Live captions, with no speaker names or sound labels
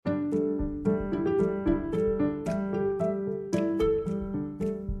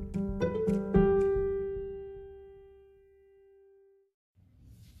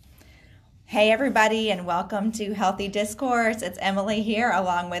Hey everybody, and welcome to Healthy Discourse. It's Emily here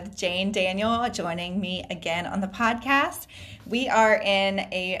along with Jane Daniel joining me again on the podcast. We are in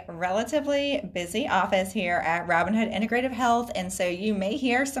a relatively busy office here at Robin Hood Integrative Health, and so you may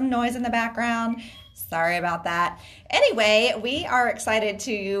hear some noise in the background. Sorry about that. Anyway, we are excited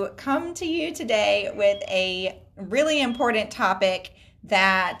to come to you today with a really important topic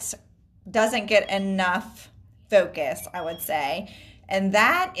that doesn't get enough focus, I would say. And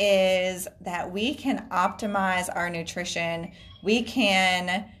that is that we can optimize our nutrition. We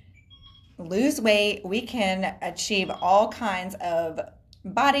can lose weight. We can achieve all kinds of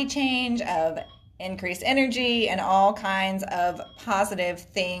body change, of increased energy, and all kinds of positive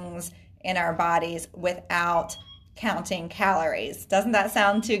things in our bodies without counting calories. Doesn't that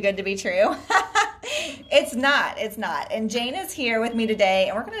sound too good to be true? It's not. And Jane is here with me today,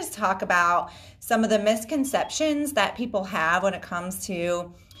 and we're going to just talk about some of the misconceptions that people have when it comes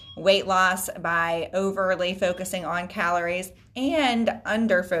to weight loss by overly focusing on calories and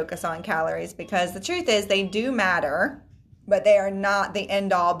under focus on calories, because the truth is they do matter, but they are not the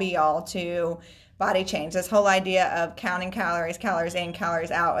end all be all to body change. This whole idea of counting calories, calories in,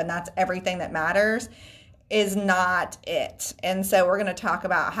 calories out, and that's everything that matters is not it. And so we're going to talk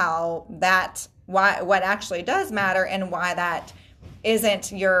about how what actually does matter and why that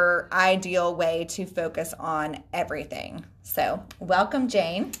isn't your ideal way to focus on everything. So welcome,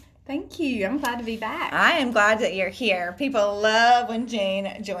 Jane. Thank you. I'm glad to be back. I am glad that you're here. People love when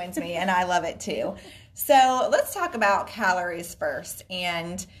Jane joins me, and I love it too. So let's talk about calories first.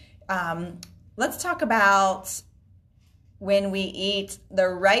 And let's talk about when we eat the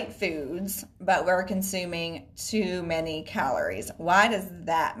right foods, but we're consuming too many calories. Why does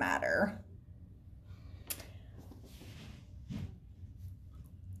that matter?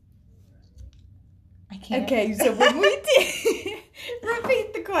 Okay, so when we did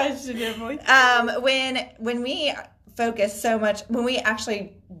repeat the question, Emily. When we focus so much, when we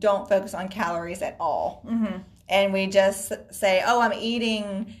actually don't focus on calories at all, and we just say, "Oh, I'm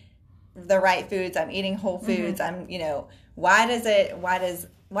eating the right foods. I'm eating whole foods.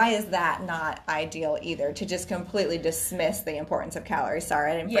 Why is that not ideal either? To just completely dismiss the importance of calories."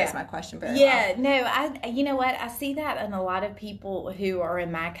 Sorry, I didn't phrase my question very well. No, you know what? I see that in a lot of people who are in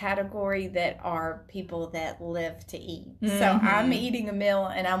my category that are people that live to eat. So I'm eating a meal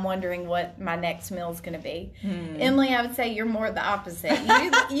and I'm wondering what my next meal is going to be. Emily, I would say you're more the opposite.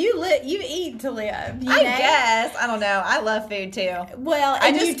 You eat to live. I guess. I don't know. I love food too. Well,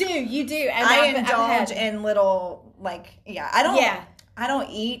 and you do. And I indulge in little, I don't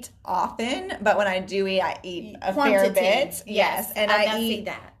eat often, but when I do eat, I eat a fair bit. Yes. And I eat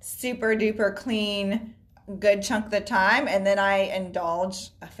that super duper clean, good chunk of the time, and then I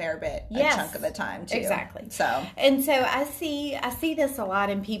indulge a fair bit, a chunk of the time too. Exactly. So I see this a lot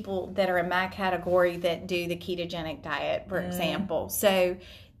in people that are in my category that do the ketogenic diet, for example. So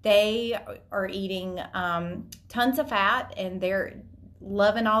they are eating tons of fat, and they're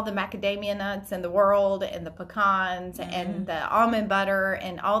loving all the macadamia nuts in the world and the pecans and the almond butter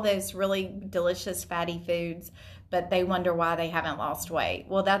and all those really delicious fatty foods, but they wonder why they haven't lost weight.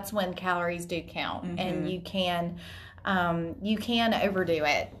 Well, that's when calories do count, and you can overdo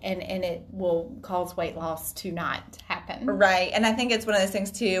it, and it will cause weight loss to not happen. Right. And I think it's one of those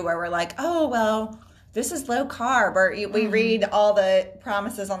things too where we're like, oh, well, this is low carb, or we read all the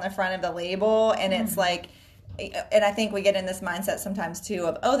promises on the front of the label, and it's like, and I think we get in this mindset sometimes too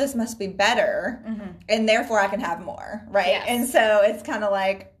of, oh, this must be better, and therefore I can have more, right? Yes. And so it's kind of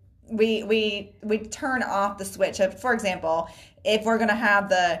like we turn off the switch of, for example, if we're going to have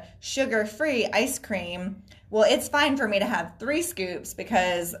the sugar-free ice cream, well, it's fine for me to have 3 scoops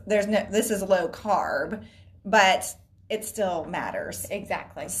because this is low carb, but it still matters.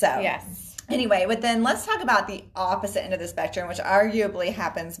 Exactly. So yes. Anyway, but then let's talk about the opposite end of the spectrum, which arguably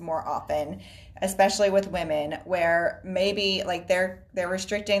happens more often, especially with women, where maybe like they're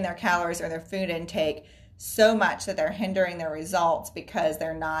restricting their calories or their food intake so much that they're hindering their results because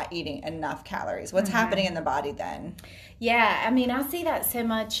they're not eating enough calories. What's happening in the body then? Yeah, I mean, I see that so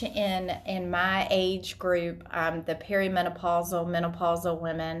much in my age group, the perimenopausal, menopausal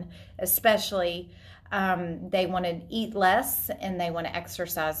women, especially. They want to eat less and they want to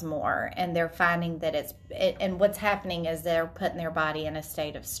exercise more, and they're finding that and what's happening is they're putting their body in a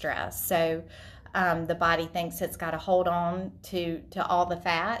state of stress. So the body thinks it's got to hold on to all the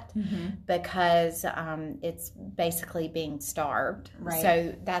fat because it's basically being starved. Right.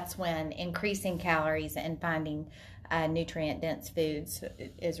 So that's when increasing calories and finding nutrient-dense foods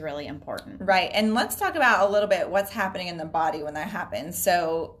is really important. Right. And let's talk about a little bit what's happening in the body when that happens.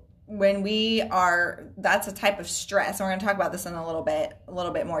 So when that's a type of stress. And we're going to talk about this in a little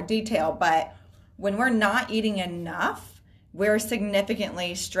bit more detail, but when we're not eating enough, we're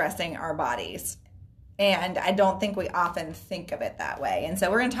significantly stressing our bodies. And I don't think we often think of it that way. And so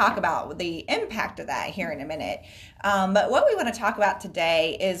we're going to talk about the impact of that here in a minute. But what we want to talk about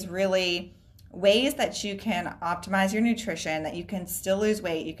today is really ways that you can optimize your nutrition, that you can still lose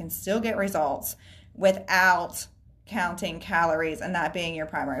weight, you can still get results without counting calories and that being your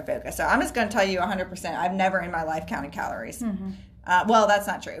primary focus. So I'm just going to tell you 100%, I've never in my life counted calories. Well, that's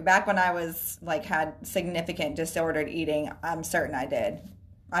not true. Back when I was had significant disordered eating, I'm certain I did.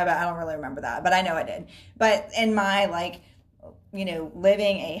 I don't really remember that, but I know I did. But in my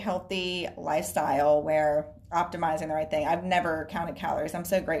living a healthy lifestyle where optimizing the right thing, I've never counted calories. I'm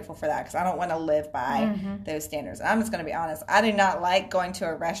so grateful for that because I don't want to live by those standards. I'm just going to be honest. I do not like going to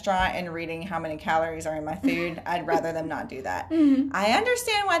a restaurant and reading how many calories are in my food. I'd rather them not do that. I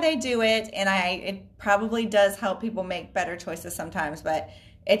understand why they do it, and it probably does help people make better choices sometimes, but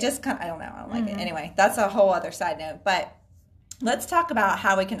it just I don't know. I don't like it. Anyway, that's a whole other side note. But let's talk about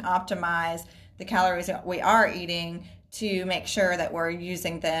how we can optimize the calories that we are eating to make sure that we're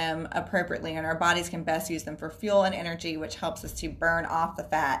using them appropriately and our bodies can best use them for fuel and energy, which helps us to burn off the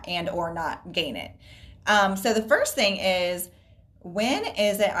fat and or not gain it. So the first thing is, when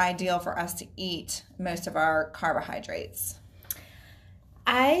is it ideal for us to eat most of our carbohydrates?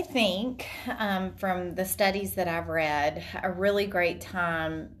 I think from the studies that I've read, a really great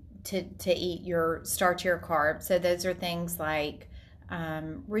time to eat your starchier carbs. So those are things like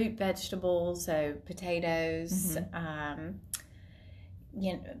root vegetables, so potatoes,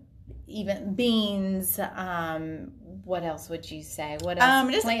 even beans. What else would you say? What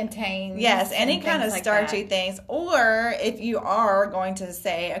else? Just plantains. Yes, any kind of starchy things. Or if you are going to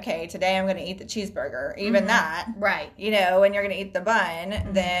say, okay, today I'm going to eat the cheeseburger, even that, right? When you're going to eat the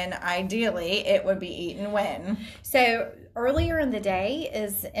bun, then ideally it would be eaten when. So earlier in the day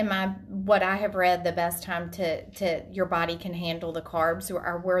is, what I have read, the best time to your body can handle the carbs.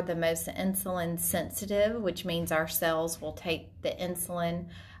 We're the most insulin sensitive, which means our cells will take the insulin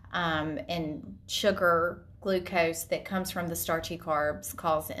and sugar, glucose that comes from the starchy carbs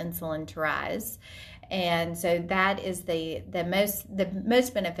cause insulin to rise. And so that is the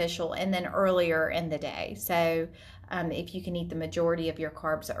most beneficial, and then earlier in the day. So if you can eat the majority of your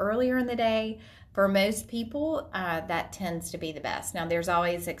carbs earlier in the day, for most people, that tends to be the best. Now, there's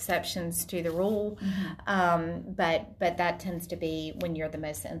always exceptions to the rule, but that tends to be when you're the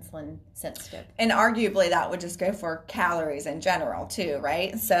most insulin sensitive. And arguably, that would just go for calories in general, too,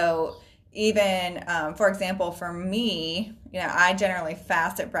 right? So even, for example, for me, I generally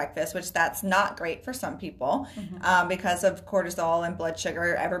fast at breakfast, which that's not great for some people because of cortisol and blood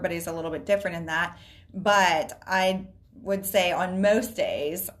sugar. Everybody's a little bit different in that. But I would say on most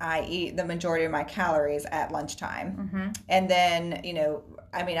days, I eat the majority of my calories at lunchtime. And then,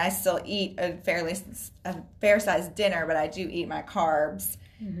 I still eat a fair-sized dinner, but I do eat my carbs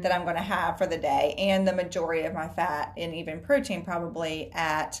that I'm going to have for the day, and the majority of my fat and even protein probably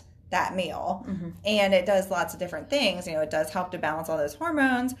at that meal. And it does lots of different things. It does help to balance all those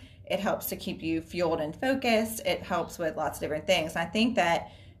hormones. It helps to keep you fueled and focused. It helps with lots of different things. And I think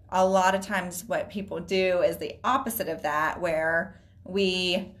that a lot of times what people do is the opposite of that, where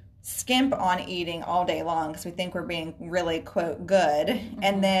we skimp on eating all day long because we think we're being really, quote, good.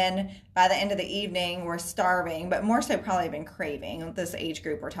 And then by the end of the evening, we're starving, but more so probably even craving. This age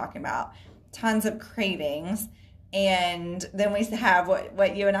group we're talking about, tons of cravings. And then we have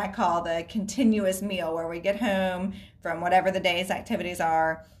what you and I call the continuous meal, where we get home from whatever the day's activities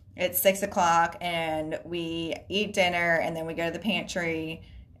are. It's 6 o'clock and we eat dinner, and then we go to the pantry,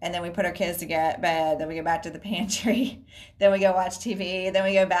 and then we put our kids to bed, then we go back to the pantry, then we go watch TV, then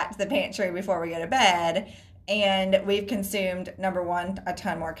we go back to the pantry before we go to bed. And we've consumed, number one, a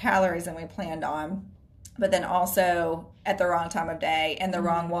ton more calories than we planned on, but then also at the wrong time of day and the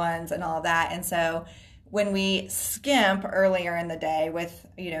wrong ones and all of that. And so when we skimp earlier in the day with,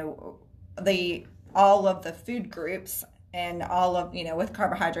 all of the food groups and all of, with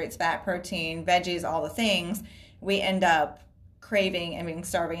carbohydrates, fat, protein, veggies, all the things, we end up craving and being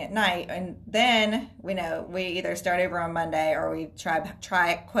starving at night. And then we either start over on Monday or we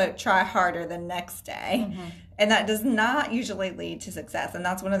try harder the next day. And that does not usually lead to success. And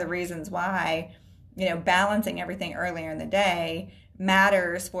that's one of the reasons why, balancing everything earlier in the day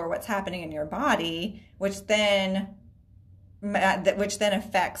matters for what's happening in your body, which then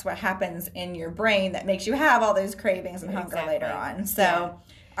affects what happens in your brain that makes you have all those cravings and hunger later on. So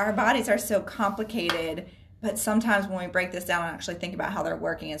our bodies are so complicated But sometimes when we break this down and actually think about how they're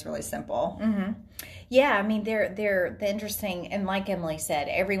working, it's really simple. Mm-hmm. Yeah, I mean, they're the interesting, and like Emily said,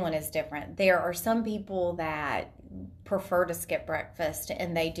 everyone is different. There are some people that prefer to skip breakfast,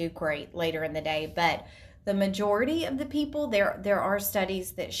 and they do great later in the day. But the majority of the people, there are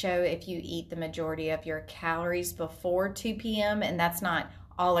studies that show if you eat the majority of your calories before 2 p.m., and that's not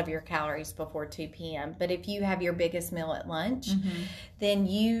all of your calories before 2 p.m., but if you have your biggest meal at lunch, then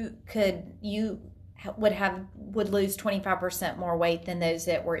you would lose 25% more weight than those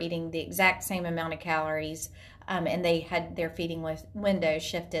that were eating the exact same amount of calories, and they had their feeding window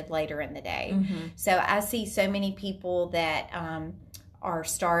shifted later in the day. So I see so many people that are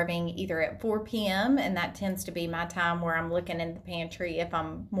starving either at 4 p.m., and that tends to be my time where I'm looking in the pantry if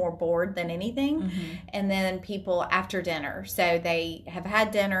I'm more bored than anything, and then people after dinner. So they have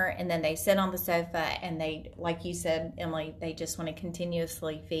had dinner, and then they sit on the sofa, and they, like you said, Emily, they just want to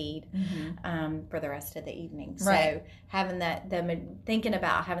continuously feed for the rest of the evening. Right. So having thinking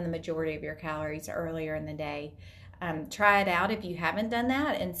about having the majority of your calories earlier in the day. Try it out if you haven't done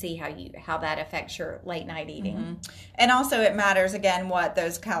that, and see how that affects your late night eating. And also it matters, again, what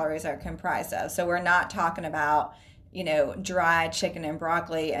those calories are comprised of. So we're not talking about, dry chicken and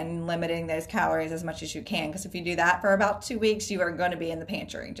broccoli and limiting those calories as much as you can, because if you do that for about 2 weeks, you are going to be in the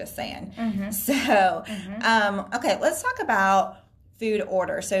pantry, just saying. So, okay, let's talk about food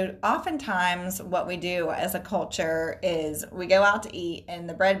order. So oftentimes what we do as a culture is we go out to eat, and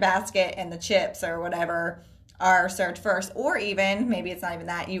the bread basket and the chips or whatever are served first, or even maybe it's not even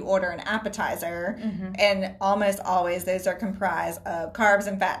that, you order an appetizer, and almost always those are comprised of carbs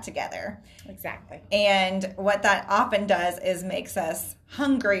and fat together. Exactly. And what that often does is makes us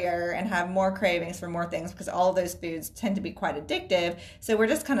hungrier and have more cravings for more things, because all of those foods tend to be quite addictive. So we're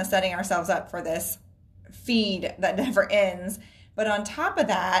just kind of setting ourselves up for this feed that never ends. But on top of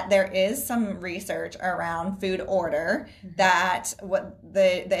that, there is some research around food order that what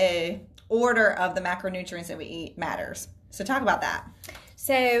the order of the macronutrients that we eat matters. So talk about that.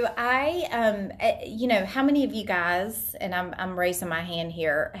 So I, how many of you guys, and I'm raising my hand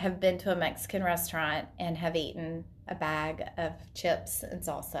here, have been to a Mexican restaurant and have eaten a bag of chips and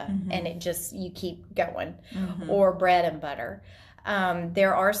salsa, and you keep going, or bread and butter.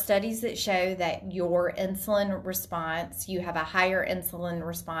 There are studies that show that your insulin response, you have a higher insulin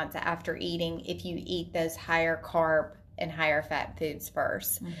response after eating if you eat those higher carb and higher fat foods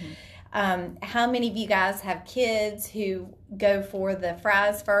first. How many of you guys have kids who go for the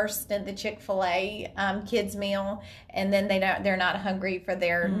fries first in the Chick-fil-A kids meal, and then they're not hungry for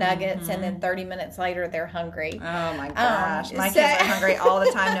their nuggets, and then 30 minutes later they're hungry? Oh my gosh, my kids are hungry all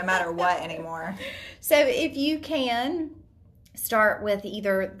the time, no matter what anymore. So if you can start with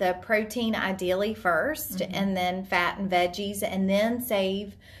either the protein ideally first, and then fat and veggies, and then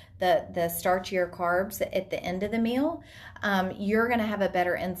save the starchier carbs at the end of the meal, you're going to have a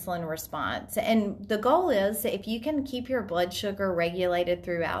better insulin response. And the goal is, if you can keep your blood sugar regulated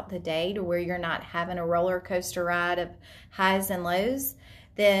throughout the day to where you're not having a roller coaster ride of highs and lows,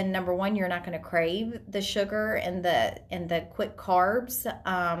 then number one, you're not going to crave the sugar and the quick carbs,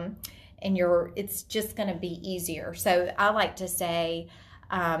 and it's just going to be easier. So I like to say,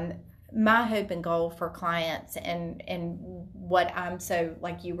 my hope and goal for clients, and what I'm so,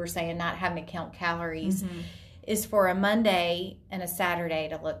 like you were saying, not having to count calories, is for a Monday and a Saturday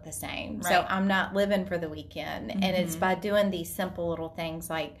to look the same. Right. So I'm not living for the weekend. And it's by doing these simple little things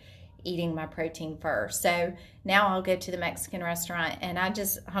like eating my protein first. So now I'll go to the Mexican restaurant and I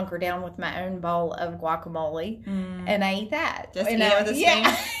just hunker down with my own bowl of guacamole, and I eat that. Just eat it with a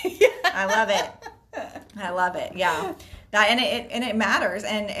spoon. I love it. I love it. Yeah. That, and it matters,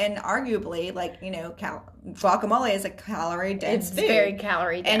 and arguably, guacamole is a calorie dense food. It's very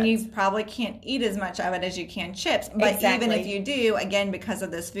calorie dense, and you probably can't eat as much of it as you can chips. But even if you do, again, because of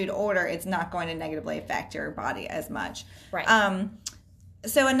this food order, it's not going to negatively affect your body as much. Right.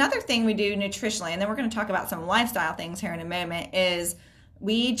 So another thing we do nutritionally, and then we're going to talk about some lifestyle things here in a moment, is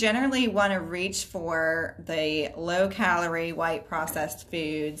we generally want to reach for the low calorie white processed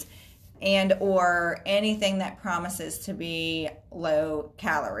foods, and or anything that promises to be low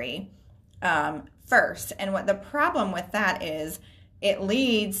calorie first. And what the problem with that is, it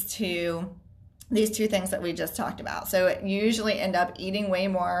leads to these two things that we just talked about. So it usually end up eating way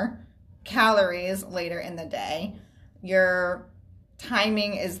more calories later in the day. Your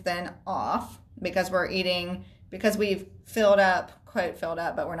timing is then off because we've filled up, quote filled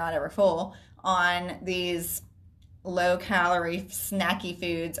up, but we're not ever full on these low calorie snacky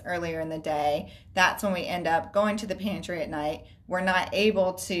foods earlier in the day. That's when we end up going to the pantry at night. We're not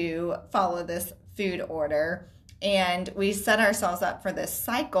able to follow this food order, And we set ourselves up for this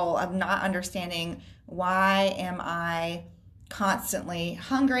cycle of not understanding, why am I constantly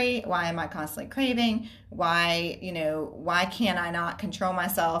hungry? Why am I constantly craving? Why can't I not control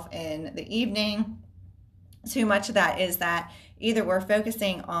myself in the evening? Too much of that is that either we're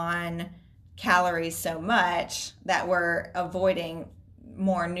focusing on calories so much that we're avoiding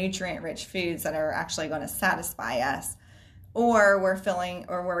more nutrient-rich foods that are actually going to satisfy us, or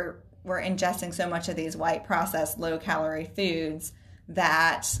we're ingesting so much of these white processed low-calorie foods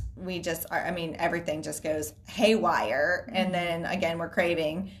that everything just goes haywire. Mm-hmm. And then again, we're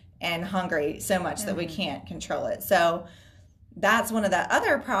craving and hungry so much that we can't control it. So that's one of the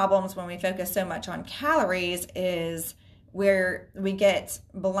other problems when we focus so much on calories, is where we get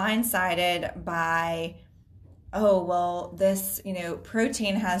blindsided by, oh, well, this,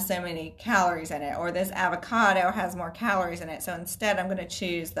 protein has so many calories in it, or this avocado has more calories in it. So instead I'm going to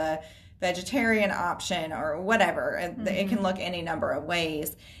choose the vegetarian option or whatever. Mm-hmm. It can look any number of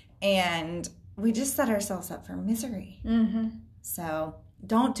ways. And we just set ourselves up for misery. Mm-hmm. So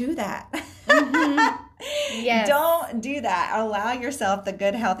don't do that. Mm-hmm. Yes. Don't do that. Allow yourself the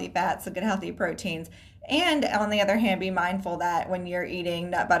good, healthy fats, the good, healthy proteins. And on the other hand, be mindful that when you're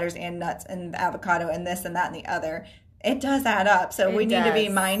eating nut butters and nuts and avocado and this and that and the other, it does add up. So we need to be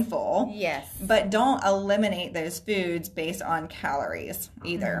mindful. Yes. But don't eliminate those foods based on calories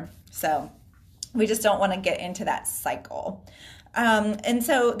either. Mm-hmm. So we just don't want to get into that cycle. And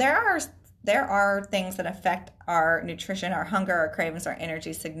so there are things that affect our nutrition, our hunger, our cravings, our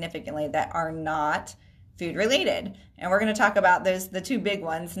energy significantly that are not food related. And we're going to talk about the two big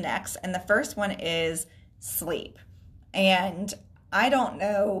ones next. And the first one is sleep. And I don't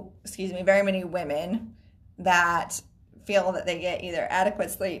know, very many women that feel that they get either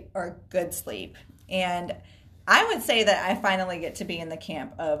adequate sleep or good sleep. And I would say that I finally get to be in the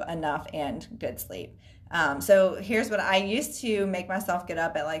camp of enough and good sleep. So here's what I used to make myself get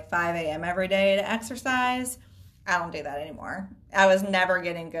up at like 5 a.m. every day to exercise. I don't do that anymore. I was never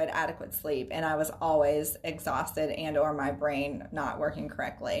getting good, adequate sleep, and I was always exhausted and or my brain not working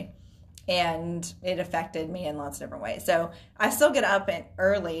correctly. And it affected me in lots of different ways. So I still get up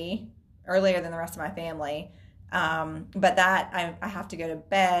earlier than the rest of my family. But that I have to go to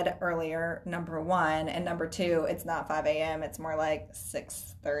bed earlier, number one, and number two, it's not 5 a.m. It's more like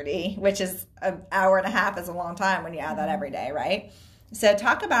 6:30, which is an hour and a half is a long time when you add that every day, right? So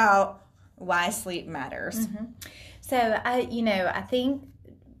talk about why sleep matters. Mm-hmm. So I think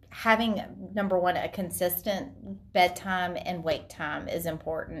having, number one, a consistent bedtime and wake time is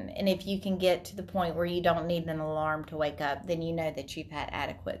important. And if you can get to the point where you don't need an alarm to wake up, then you know that you've had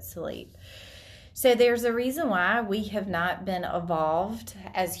adequate sleep. So there's a reason why we have not been evolved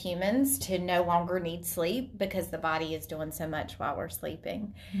as humans to no longer need sleep, because the body is doing so much while we're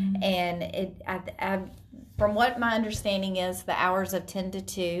sleeping. Mm-hmm. And from what my understanding is, the hours of 10 to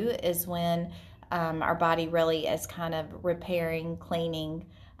 2 is when our body really is kind of repairing, cleaning,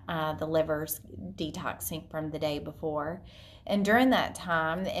 the liver's detoxing from the day before. And during that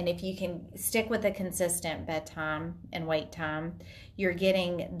time, and if you can stick with a consistent bedtime and wake time, you're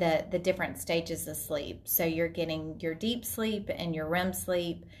getting the different stages of sleep. So you're getting your deep sleep and your REM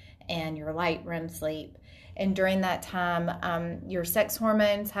sleep and your light REM sleep. And during that time, your sex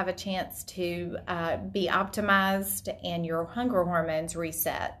hormones have a chance to be optimized and your hunger hormones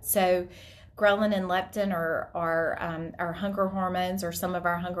reset. So ghrelin and leptin are our hunger hormones, or some of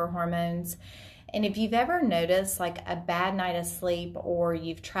our hunger hormones. And if you've ever noticed like a bad night of sleep, or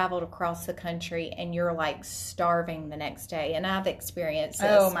you've traveled across the country and you're like starving the next day, and I've experienced this.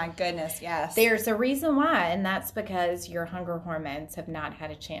 Oh my goodness, yes. There's a reason why, and that's because your hunger hormones have not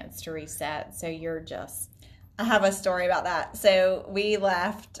had a chance to reset. So you're just... I have a story about that. So we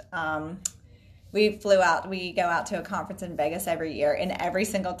left, we flew out, we go out to a conference in Vegas every year, and every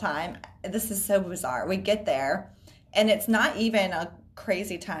single time, this is so bizarre, we get there and it's not even a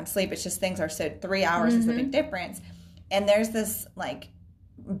crazy time sleep, it's just things are so 3 hours is a big difference. And there's this like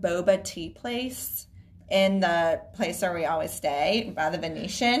boba tea place in the place where we always stay by the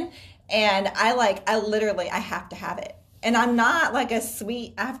Venetian, and I literally have to have it. And I'm not like a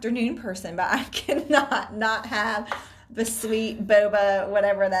sweet afternoon person, but I cannot not have the sweet boba,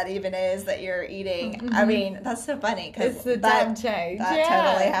 whatever that even is that you're eating. Mm-hmm. I mean, that's so funny because that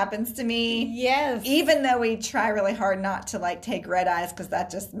totally happens to me. Yes. Even though we try really hard not to like take red eyes, because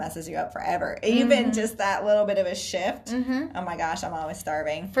that just messes you up forever. Even just that little bit of a shift. Mm-hmm. Oh my gosh, I'm always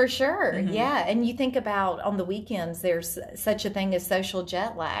starving. For sure. Mm-hmm. Yeah. And you think about on the weekends, there's such a thing as social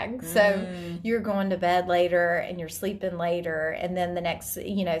jet lag. So you're going to bed later and you're sleeping later. And then the next,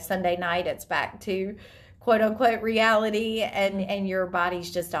 Sunday night, it's back to quote unquote reality, and your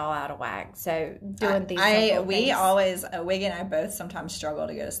body's just all out of whack. So doing these simple we things. always, Wiggy and I both sometimes struggle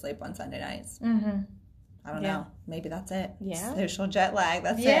to go to sleep on Sunday nights. Mm-hmm. I don't know. Maybe that's it. Yeah. Social jet lag.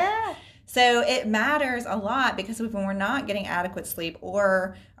 That's it. So it matters a lot because when we're not getting adequate sleep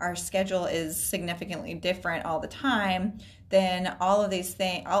or our schedule is significantly different all the time, then all of these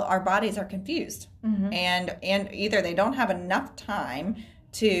things, our bodies are confused. Mm-hmm. And either they don't have enough time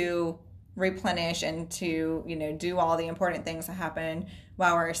to replenish and to, do all the important things that happen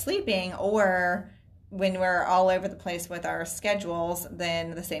while we're sleeping, or when we're all over the place with our schedules,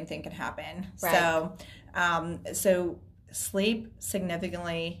 then the same thing can happen. Right. So sleep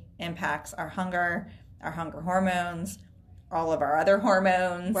significantly impacts our hunger hormones, all of our other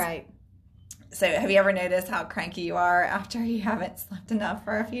hormones. Right. So have you ever noticed how cranky you are after you haven't slept enough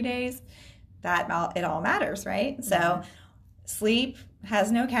for a few days? It all matters, right? Mm-hmm. So sleep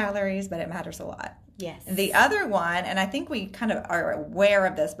has no calories, but it matters a lot. Yes. The other one, and I think we kind of are aware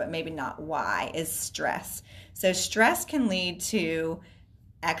of this, but maybe not why, is stress. So stress can lead to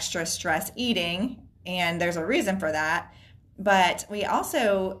extra stress eating, and there's a reason for that. But we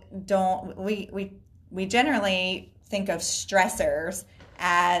also we generally think of stressors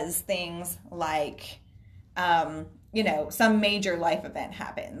as things like, some major life event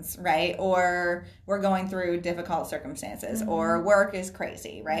happens, right? Or we're going through difficult circumstances, mm-hmm. or work is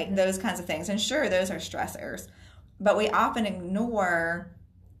crazy, right? Mm-hmm. Those kinds of things. And sure, those are stressors. But we often ignore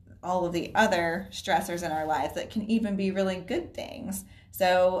all of the other stressors in our lives that can even be really good things.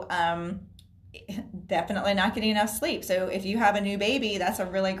 So definitely not getting enough sleep. So if you have a new baby, that's a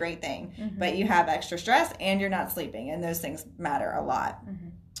really great thing. Mm-hmm. But you have extra stress and you're not sleeping, and those things matter a lot.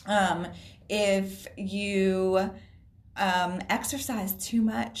 Mm-hmm. If you exercise too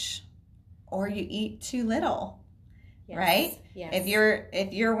much or you eat too little, yes. right? Yes.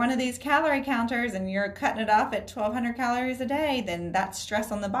 If you're one of these calorie counters and you're cutting it off at 1,200 calories a day, then that's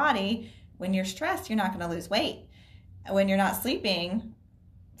stress on the body. When you're stressed, you're not going to lose weight. When you're not sleeping,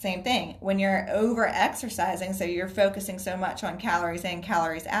 same thing. When you're over exercising, so you're focusing so much on calories in,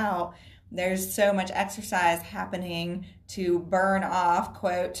 calories out, there's so much exercise happening to burn off,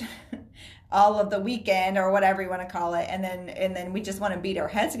 quote, all of the weekend or whatever you want to call it, and then we just want to beat our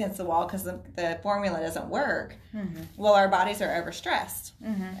heads against the wall because the formula doesn't work. Mm-hmm. Well, our bodies are overstressed.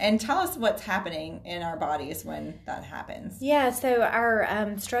 Mm-hmm. And tell us what's happening in our bodies when that happens. Yeah, so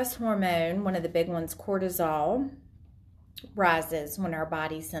our stress hormone, one of the big ones, cortisol, rises when our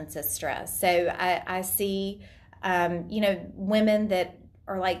body senses stress. So I see, women that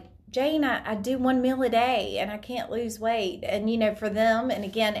are like, Jane, I do one meal a day and I can't lose weight. And, for them, and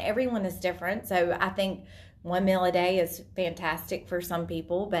again, everyone is different. So I think one meal a day is fantastic for some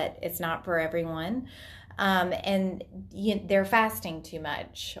people, but it's not for everyone. And they're fasting too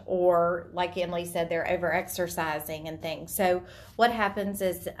much, or like Emily said, they're over exercising and things. So what happens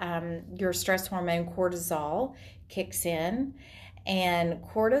is your stress hormone cortisol kicks in. And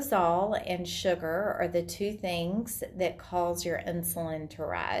cortisol and sugar are the two things that cause your insulin to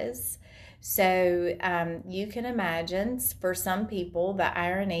rise. So you can imagine, for some people, the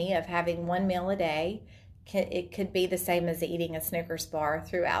irony of having one meal a day, it could be the same as eating a Snickers bar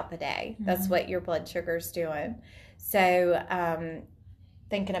throughout the day. Mm-hmm. That's what your blood sugar's doing. So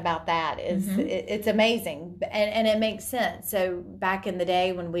thinking about that is, mm-hmm. It's amazing. And it makes sense. So back in the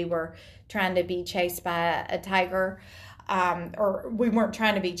day when we were trying to be chased by a tiger, or we weren't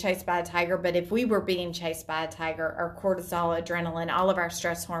trying to be chased by a tiger, but if we were being chased by a tiger, our cortisol, adrenaline, all of our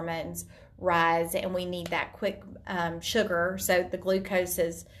stress hormones rise, and we need that quick sugar. So the glucose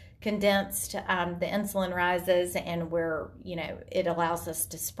is condensed, the insulin rises, and it allows us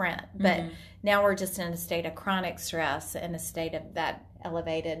to sprint. But mm-hmm. now we're just in a state of chronic stress, in a state of that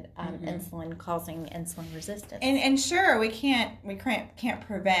elevated mm-hmm. insulin causing insulin resistance. And sure, we can't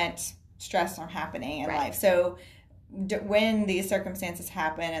prevent stress from happening in life. So when these circumstances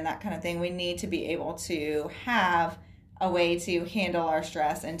happen and that kind of thing, we need to be able to have a way to handle our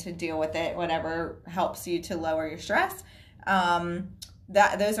stress and to deal with it, whatever helps you to lower your stress.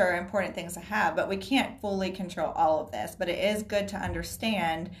 Those are important things to have, but we can't fully control all of this. But it is good to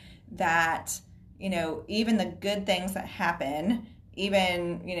understand that, even the good things that happen,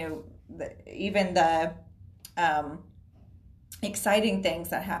 even the exciting things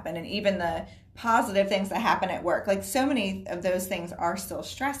that happen, and even the positive things that happen at work, like so many of those things are still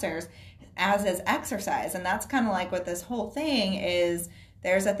stressors, as is exercise. And that's kind of like what this whole thing is.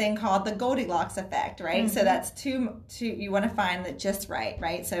 There's a thing called the Goldilocks effect, right? Mm-hmm. So that's you want to find that just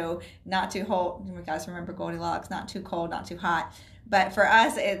right? So not too hot. You guys remember Goldilocks? Not too cold, not too hot. But for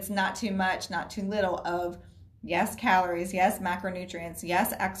us, it's not too much, not too little of yes, calories, yes, macronutrients,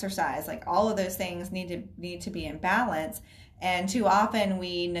 yes, exercise. Like all of those things need to be in balance. And too often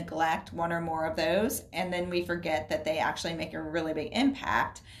we neglect one or more of those, and then we forget that they actually make a really big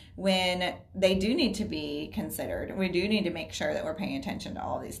impact when they do need to be considered. We do need to make sure that we're paying attention to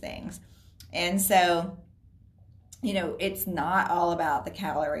all of these things. And so, it's not all about the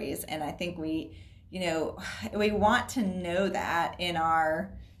calories. And I think we want to know that in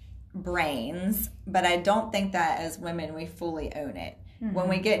our brains, but I don't think that as women we fully own it. Mm-hmm. When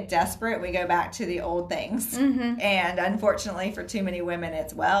we get desperate, we go back to the old things. Mm-hmm. And unfortunately for too many women,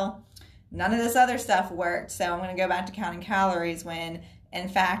 it's, well, none of this other stuff worked, so I'm going to go back to counting calories, when in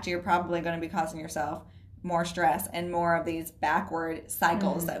fact you're probably going to be causing yourself more stress and more of these backward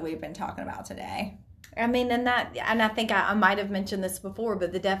cycles that we've been talking about today. I mean, and I think I might have mentioned this before,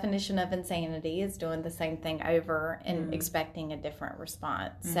 but the definition of insanity is doing the same thing over and expecting a different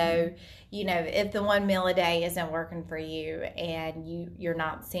response. Mm-hmm. So, if the one meal a day isn't working for you and you're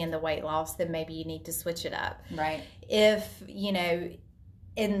not seeing the weight loss, then maybe you need to switch it up. Right. If,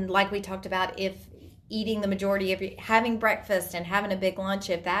 and like we talked about, if eating the majority of having breakfast and having a big lunch,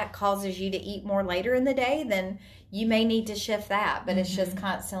 if that causes you to eat more later in the day, then you may need to shift that. But it's just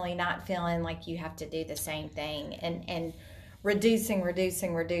constantly not feeling like you have to do the same thing and reducing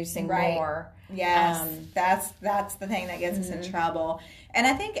right. more. Yes, that's the thing that gets us in trouble. And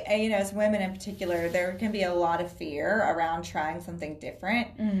I think, as women in particular, there can be a lot of fear around trying something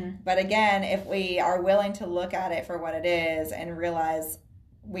different. Mm-hmm. But again, if we are willing to look at it for what it is and realize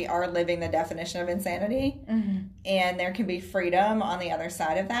we are living the definition of insanity, and there can be freedom on the other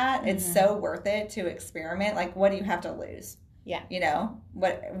side of that, it's so worth it to experiment. Like, what do you have to lose? Yeah.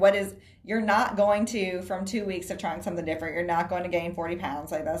 What is, you're not going to, from 2 weeks of trying something different, you're not going to gain 40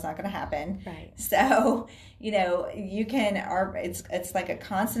 pounds. Like, that's not going to happen. Right. So, you can, it's like a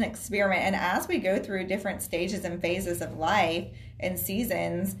constant experiment. And as we go through different stages and phases of life and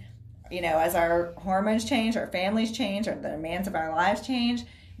seasons, as our hormones change, our families change, or the demands of our lives change,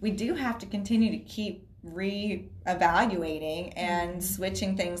 we do have to continue to keep re-evaluating and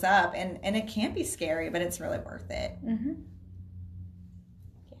switching things up. And it can be scary, but it's really worth it. Mm-hmm.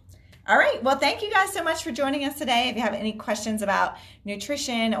 All right. Well, thank you guys so much for joining us today. If you have any questions about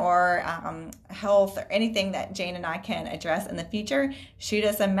nutrition or health or anything that Jane and I can address in the future, shoot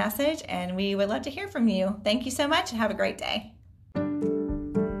us a message and we would love to hear from you. Thank you so much and have a great day.